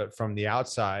versed, but from the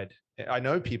outside, I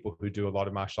know people who do a lot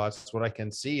of martial arts. What I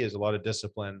can see is a lot of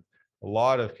discipline, a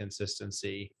lot of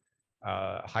consistency,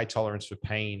 high tolerance for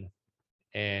pain,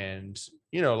 and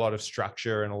a lot of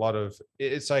structure and a lot of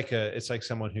it's like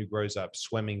someone who grows up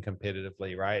swimming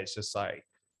competitively, right? It's just like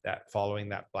that, following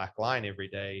that black line every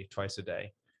day, twice a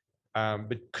day.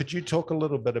 But could you talk a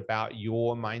little bit about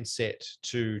your mindset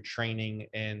to training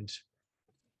and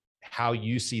how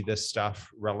you see this stuff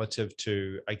relative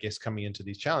to, I guess, coming into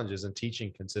these challenges and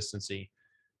teaching consistency?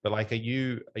 But like, are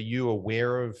you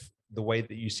aware of the way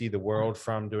that you see the world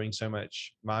from doing so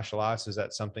much martial arts? Is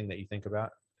that something that you think about?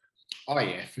 Oh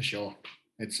yeah, for sure.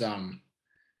 It's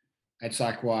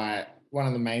like why one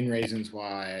of the main reasons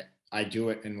why I do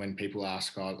it. And when people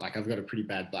ask, oh, like I've got a pretty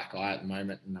bad black eye at the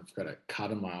moment, and I've got a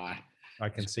cut on my eye. I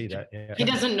can see that. Yeah. He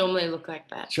doesn't normally look like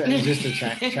that. It's just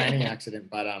a training accident,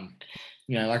 but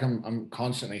like I'm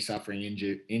constantly suffering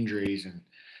injuries,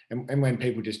 and when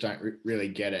people just don't really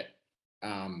get it,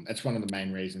 that's one of the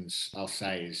main reasons I'll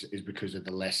say is because of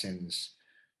the lessons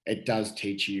it does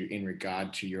teach you in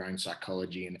regard to your own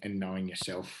psychology and knowing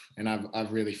yourself. And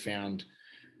I've really found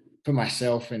for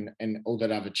myself and all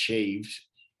that I've achieved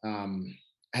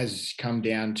has come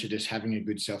down to just having a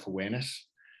good self-awareness.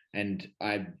 And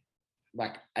I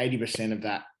like 80% of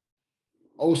that,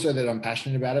 also that I'm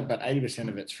passionate about it, but 80%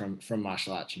 of it's from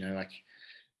martial arts. Like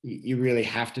you really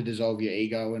have to dissolve your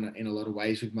ego in a lot of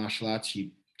ways with martial arts.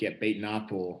 You get beaten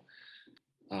up, or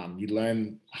you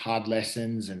learn hard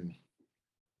lessons, and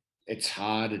it's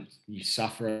hard. You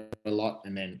suffer a lot,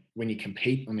 and then when you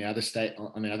compete on the other side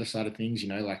of things,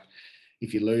 like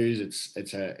if you lose,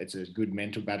 it's a good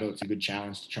mental battle. It's a good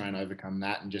challenge to try and overcome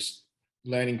that, and just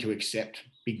learning to accept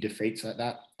big defeats like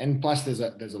that. And plus, there's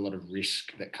a lot of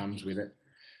risk that comes with it,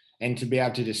 and to be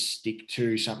able to just stick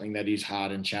to something that is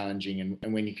hard and challenging,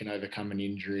 and when you can overcome an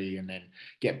injury and then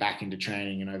get back into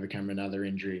training and overcome another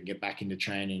injury and get back into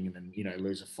training and then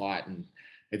lose a fight, and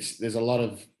there's a lot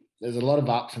of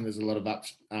ups and there's a lot of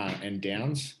ups and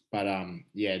downs. But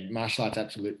yeah, martial arts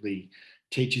absolutely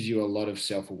teaches you a lot of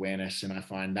self-awareness, and I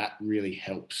find that really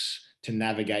helps to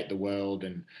navigate the world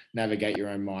and navigate your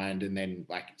own mind. And then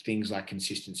like things like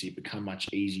consistency become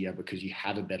much easier because you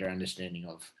have a better understanding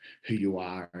of who you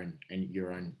are and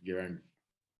your own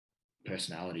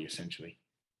personality, essentially.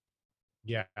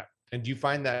 Yeah. And do you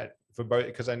find that for both,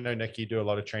 because I know, Nick, you do a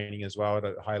lot of training as well at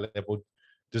a high level.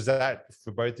 Does that,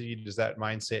 for both of you, does that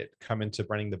mindset come into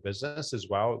running the business as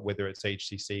well, whether it's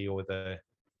HTC or the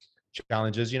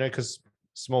challenges, because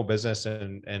small business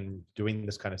and doing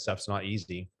this kind of stuff's not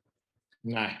easy.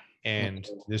 No. And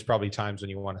there's probably times when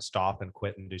you want to stop and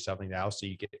quit and do something else, so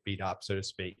you get beat up, so to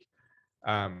speak.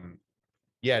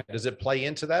 Yeah, does it play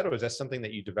into that, or is that something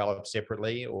that you develop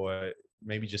separately, or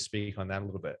maybe just speak on that a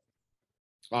little bit?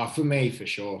 For me, for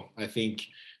sure. I think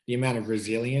the amount of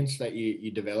resilience that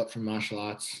you develop from martial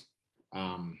arts,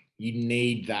 you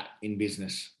need that in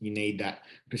business. You need that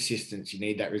persistence. You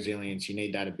need that resilience. You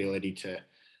need that ability to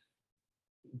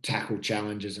tackle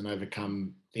challenges and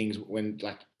overcome things when,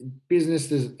 like, business,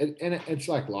 it's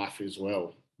like life as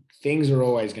well. Things are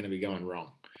always going to be going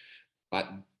wrong, but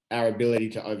our ability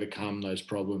to overcome those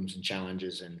problems and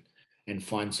challenges and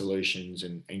find solutions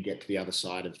and get to the other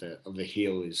side of the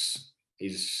hill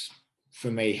is for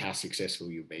me how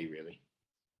successful you'll be, really.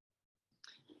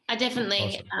 I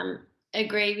definitely Awesome.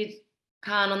 Agree with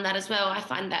Khan on that as well. I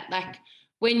find that like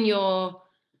when you're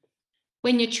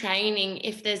training,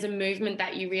 if there's a movement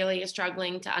that you really are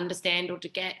struggling to understand or to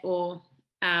get, or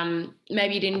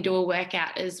maybe you didn't do a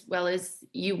workout as well as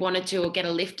you wanted to, or get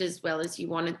a lift as well as you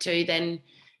wanted to, then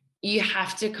you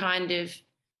have to kind of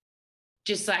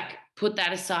just like put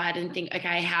that aside and think,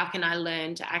 okay, how can I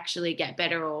learn to actually get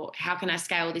better, or how can I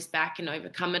scale this back and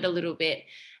overcome it a little bit?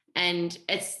 And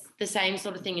it's the same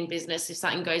sort of thing in business. If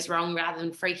something goes wrong, rather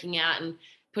than freaking out and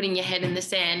putting your head in the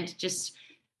sand, just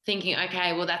thinking,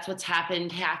 okay, well, that's what's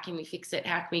happened. How can we fix it?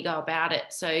 How can we go about it?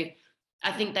 So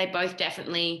I think they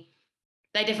definitely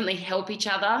help each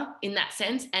other in that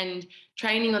sense. And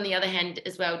training, on the other hand,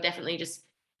 as well, definitely just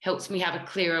helps me have a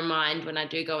clearer mind when I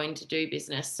do go in to do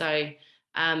business. So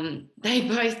they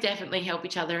both definitely help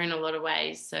each other in a lot of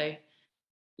ways. So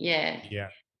yeah,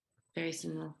 very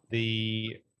similar.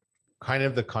 The kind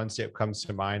of the concept comes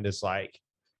to mind is like,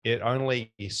 it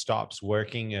only stops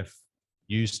working if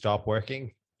you stop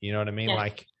working. You know what I mean?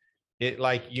 Yeah.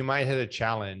 Like you might hit a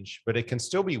challenge, but it can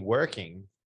still be working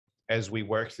as we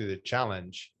work through the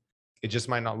challenge. It just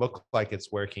might not look like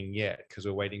it's working yet because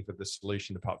we're waiting for the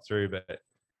solution to pop through. But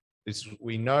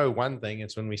we know one thing,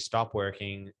 it's when we stop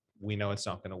working, we know it's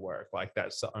not going to work. Like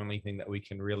that's the only thing that we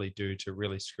can really do to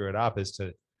really screw it up is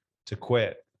to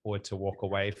quit or to walk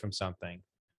away from something.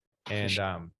 And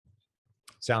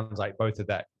sounds like both of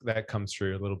that comes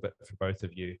through a little bit for both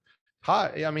of you.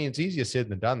 I mean, it's easier said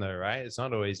than done though, right? It's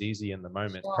not always easy in the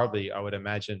moment. Sure. Probably I would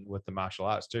imagine with the martial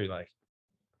arts too, like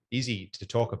easy to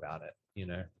talk about it, you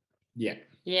know? Yeah.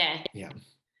 Yeah. Yeah.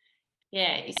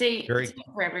 Yeah. You see, it's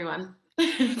not for everyone.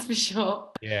 That's for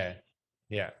sure. Yeah.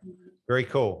 Very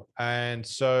cool. And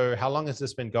so how long has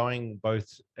this been going, both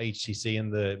HTC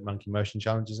and the Monkey Motion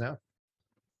challenges now?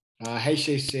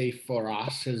 HTC for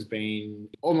us has been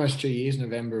almost 2 years.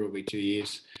 November will be 2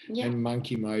 years. Yeah. And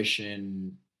Monkey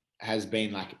Motion has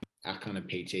been like our kind of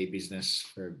PT business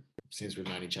since we've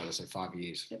known each other, so 5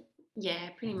 years. Yeah,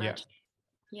 pretty much.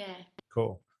 Yeah.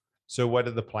 Cool. So what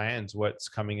are the plans? What's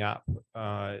coming up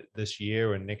this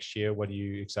year and next year? What are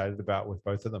you excited about with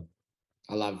both of them?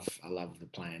 I love the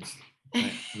plans. I'm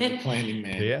a planning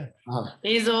man. Yeah.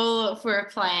 He's all for a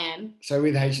plan. So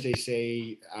with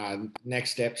HTC,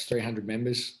 next steps, 300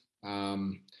 members.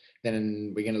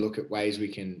 Then we're going to look at ways we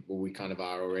can, well, we kind of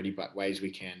are already, but ways we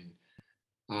can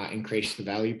increase the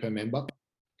value per member.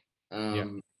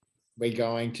 We're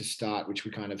going to start, which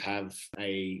we kind of have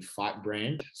a fight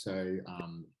brand. So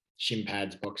shin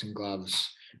pads, boxing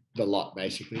gloves, the lot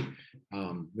basically.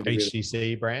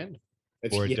 HTC brand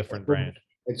or a different brand?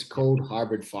 It's called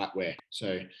Hybrid Fightwear.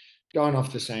 So going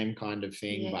off the same kind of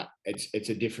thing, but it's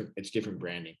different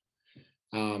branding.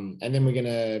 And then we're going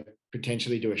to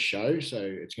potentially do a show.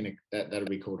 So that'll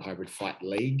be called Hybrid Fight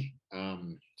League.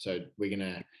 So we're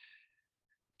going to,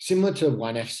 similar to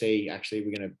ONE FC, actually,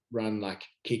 we're going to run like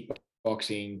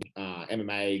kickboxing,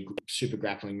 MMA, super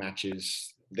grappling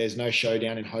matches. There's no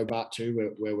showdown in Hobart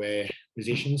too, where we're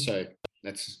positioned. So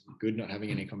that's good, not having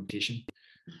any competition.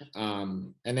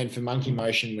 And then for Monkey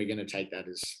Motion, we're going to take that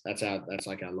that's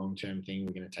like our long-term thing.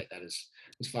 We're going to take that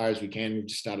as far as we can. We've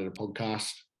just started a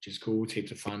podcast, which is cool. It's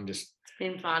heaps of fun. Just it's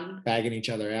been fun. Bagging each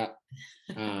other out,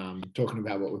 talking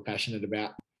about what we're passionate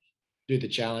about, do the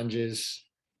challenges.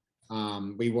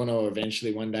 We want to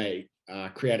eventually one day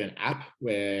create an app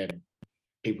where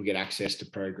people get access to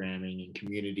programming in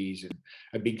communities. And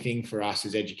a big thing for us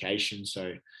is education.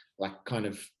 So like kind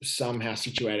of somehow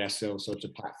situate ourselves so it's a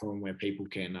platform where people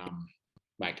can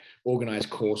like organize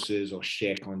courses or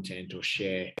share content or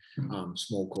share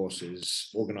small courses,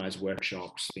 organize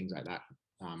workshops, things like that.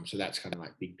 So that's kind of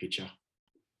like big picture.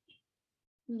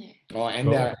 Yeah. Oh,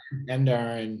 and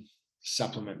our own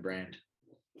supplement brand.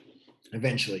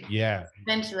 Eventually. Yeah.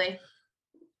 Eventually.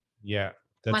 Yeah.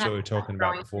 That's what we were talking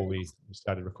about before we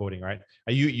started recording, right?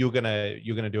 Are you're gonna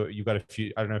do it? You've got a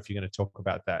few. I don't know if you're gonna talk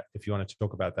about that. If you want to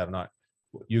talk about that or not,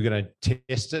 you're gonna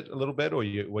test it a little bit, or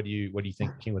what are you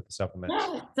thinking with the supplements?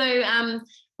 So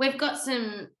we've got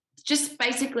some just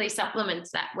basically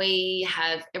supplements that we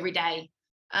have every day,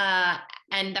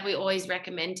 and that we always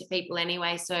recommend to people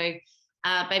anyway. So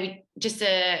maybe just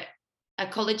a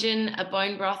collagen, a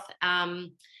bone broth,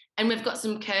 and we've got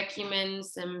some curcumin,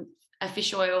 a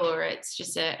fish oil, or it's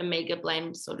just a omega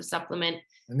blend sort of supplement.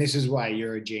 And this is why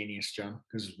you're a genius, John,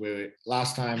 because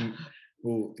last time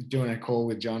we were doing a call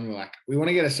with John, we're like, we want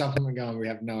to get a supplement going, we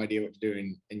have no idea what to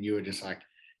do, and you were just like,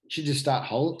 you should just start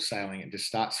wholesaling it, just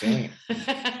start selling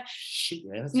it. Shit,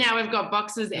 man, now we've got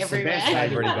boxes everywhere.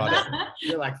 I've already got it.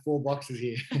 You're like 4 boxes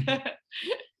here.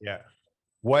 Yeah.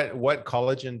 What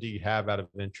collagen do you have out of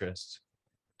interest?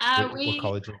 What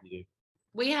collagen do you do?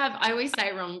 We have, I always say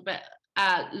it wrong, but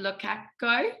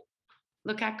Locaco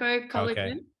collagen.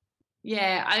 Okay.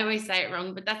 Yeah, I always say it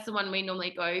wrong, but that's the one we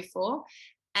normally go for.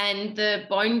 And the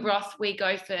bone broth, we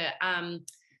go for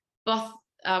broth.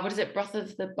 What is it? Broth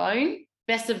of the bone,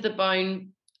 best of the bone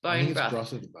broth.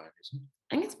 Broth of the bone, isn't it?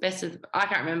 I think it's best of. I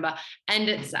can't remember. And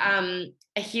it's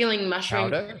a healing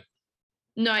mushroom. Powder?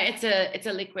 No, it's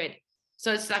a liquid.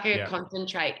 So it's like a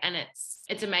concentrate, and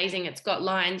it's amazing. It's got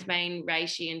lion's mane,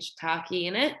 reishi, and shiitake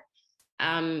in it.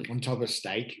 On top of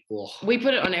steak. Oh. We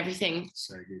put it on everything.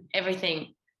 So good.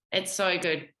 Everything. It's so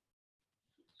good.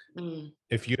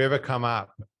 If you ever come up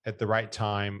at the right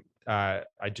time, I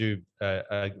do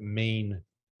a mean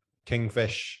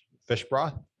kingfish fish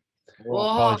broth. Oh.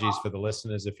 Apologies for the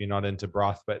listeners if you're not into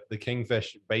broth, but the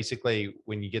kingfish, basically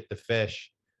when you get the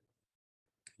fish,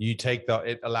 you take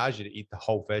it allows you to eat the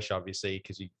whole fish, obviously,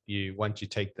 because you once you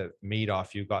take the meat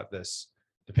off, you've got this,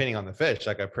 depending on the fish,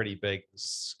 like a pretty big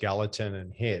skeleton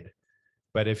and head.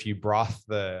 But if you broth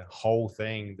the whole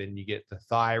thing, then you get the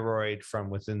thyroid from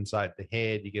within inside the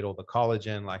head. You get all the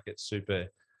collagen. Like it's super,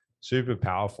 super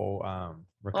powerful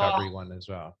recovery one as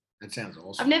well. That sounds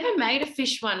awesome. I've never made a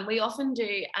fish one. We often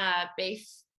do beef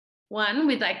one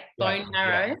with like Yeah, bone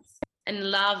marrows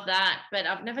and love that. But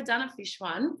I've never done a fish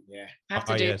one. Yeah. I have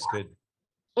to Oh, do yeah, it's good.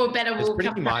 or better It's we'll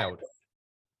pretty come mild.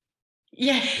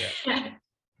 Yeah.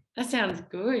 That sounds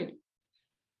good.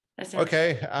 That sounds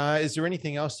Okay. Is there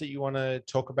anything else that you want to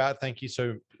talk about? Thank you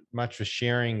so much for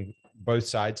sharing both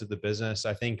sides of the business.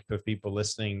 I think for people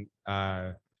listening,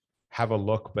 have a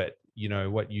look, but you know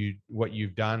what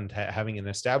you've done, having an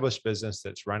established business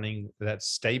that's running, that's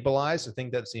stabilized. I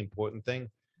think that's the important thing.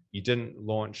 You didn't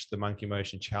launch the Monkey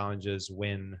Motion Challenges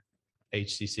when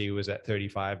HTC was at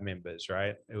 35 members,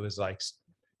 right? It was like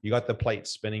you got the plate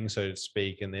spinning, so to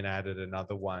speak, and then added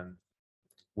another one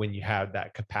when you have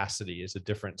that capacity. Is a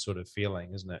different sort of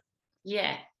feeling, isn't it?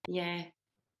 Yeah.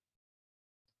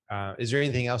 Is there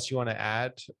anything else you want to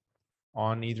add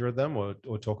on either of them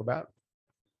or talk about?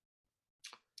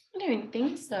 I don't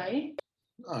think so.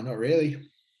 Oh, not really.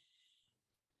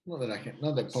 Not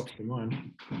that pops to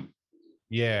mind.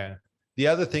 Yeah. The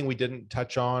other thing we didn't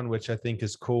touch on, which I think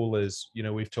is cool, is, you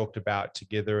know, we've talked about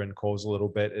together in calls a little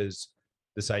bit, is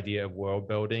this idea of world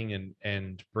building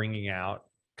and bringing out,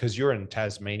 because you're in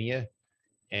Tasmania,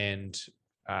 and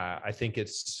I think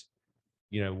it's,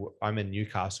 you know, I'm in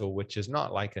Newcastle, which is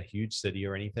not like a huge city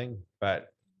or anything, but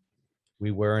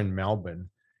we were in Melbourne,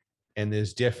 and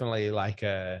there's definitely like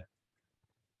a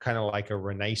kind of like a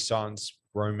Renaissance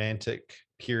romantic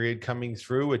period coming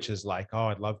through, which is like, oh,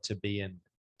 I'd love to be in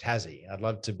Tassie. I'd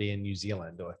love to be in New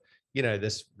Zealand, or, you know,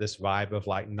 this vibe of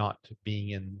like not being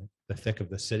in the thick of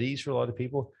the cities for a lot of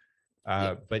people.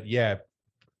 But yeah,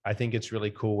 I think it's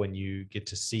really cool when you get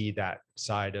to see that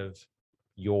side of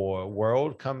your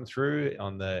world come through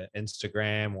on the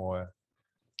Instagram, or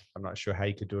I'm not sure how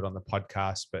you could do it on the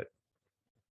podcast, but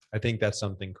I think that's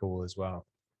something cool as well.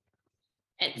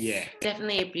 It's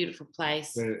definitely a beautiful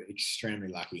place. We're extremely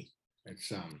lucky.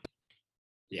 It's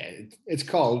it's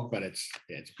cold, but it's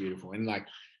beautiful. In like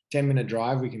 10-minute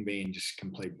drive, we can be in just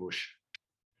complete bush.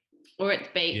 Or at the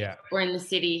beach, or in the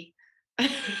city.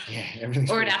 Yeah, everything's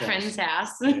or at our close. friend's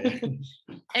house. Yeah.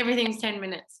 Everything's 10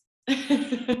 minutes.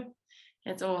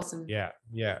 That's awesome. Yeah.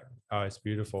 Oh, it's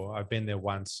beautiful. I've been there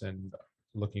once and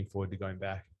looking forward to going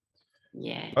back.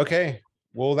 Yeah. Okay.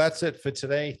 Well, that's it for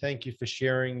today. Thank you for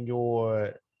sharing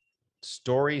your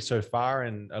story so far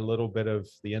and a little bit of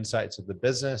the insights of the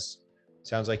business.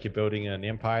 Sounds like you're building an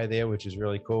empire there, which is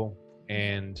really cool.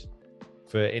 And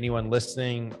for anyone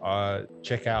listening,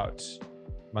 check out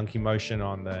Monkey Motion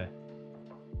on the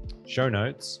show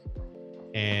notes,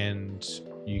 and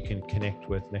you can connect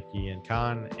with Nikki and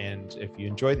Khan. And if you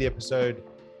enjoyed the episode,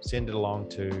 send it along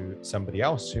to somebody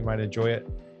else who might enjoy it.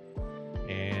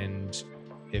 And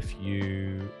if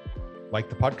you like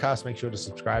the podcast, make sure to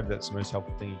subscribe. That's the most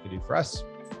helpful thing you can do for us.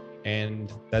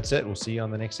 And that's it. We'll see you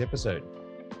on the next episode.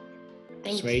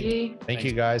 Thank you. Thank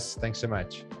you, guys. Thanks so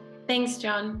much. Thanks,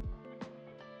 John.